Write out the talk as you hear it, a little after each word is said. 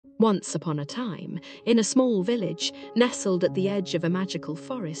Once upon a time, in a small village nestled at the edge of a magical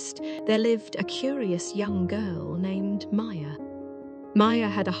forest, there lived a curious young girl named Maya. Maya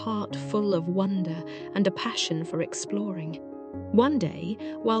had a heart full of wonder and a passion for exploring. One day,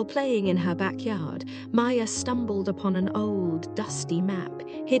 while playing in her backyard, Maya stumbled upon an old, dusty map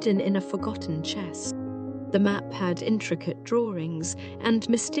hidden in a forgotten chest. The map had intricate drawings and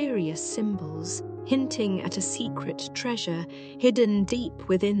mysterious symbols, hinting at a secret treasure hidden deep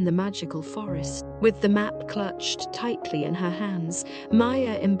within the magical forest. With the map clutched tightly in her hands,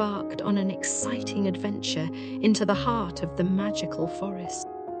 Maya embarked on an exciting adventure into the heart of the magical forest.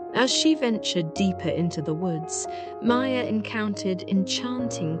 As she ventured deeper into the woods, Maya encountered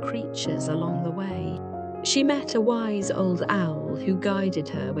enchanting creatures along the way. She met a wise old owl who guided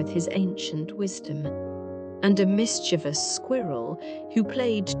her with his ancient wisdom, and a mischievous squirrel who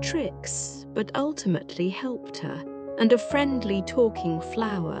played tricks but ultimately helped her, and a friendly talking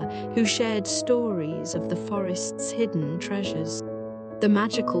flower who shared stories of the forest's hidden treasures. The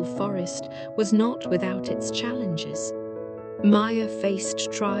magical forest was not without its challenges. Maya faced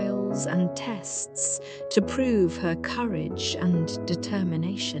trials and tests to prove her courage and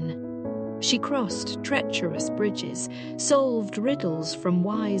determination. She crossed treacherous bridges, solved riddles from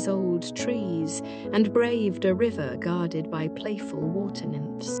wise old trees, and braved a river guarded by playful water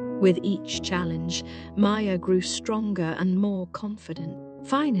nymphs. With each challenge, Maya grew stronger and more confident.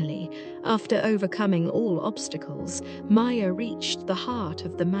 Finally, after overcoming all obstacles, Maya reached the heart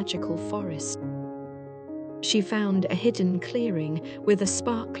of the magical forest. She found a hidden clearing with a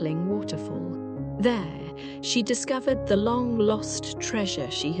sparkling waterfall. There, she discovered the long-lost treasure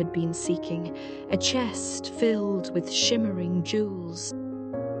she had been seeking, a chest filled with shimmering jewels,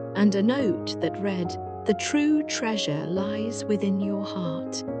 and a note that read, "The true treasure lies within your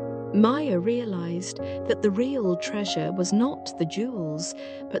heart." Maya realized that the real treasure was not the jewels,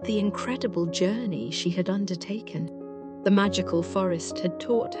 but the incredible journey she had undertaken. The magical forest had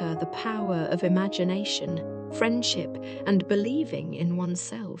taught her the power of imagination, friendship, and believing in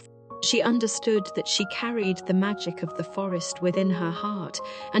oneself. She understood that she carried the magic of the forest within her heart,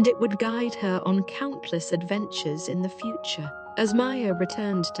 and it would guide her on countless adventures in the future. As Maya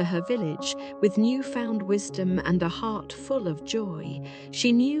returned to her village with newfound wisdom and a heart full of joy,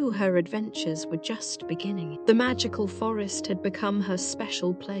 she knew her adventures were just beginning. The magical forest had become her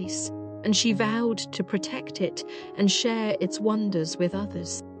special place, and she vowed to protect it and share its wonders with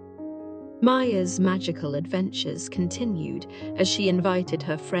others. Maya's magical adventures continued as she invited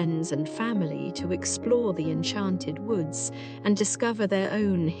her friends and family to explore the enchanted woods and discover their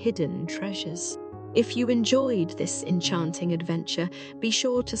own hidden treasures. If you enjoyed this enchanting adventure, be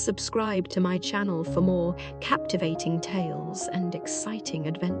sure to subscribe to my channel for more captivating tales and exciting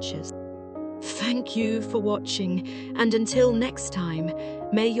adventures. Thank you for watching, and until next time,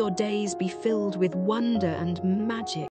 may your days be filled with wonder and magic.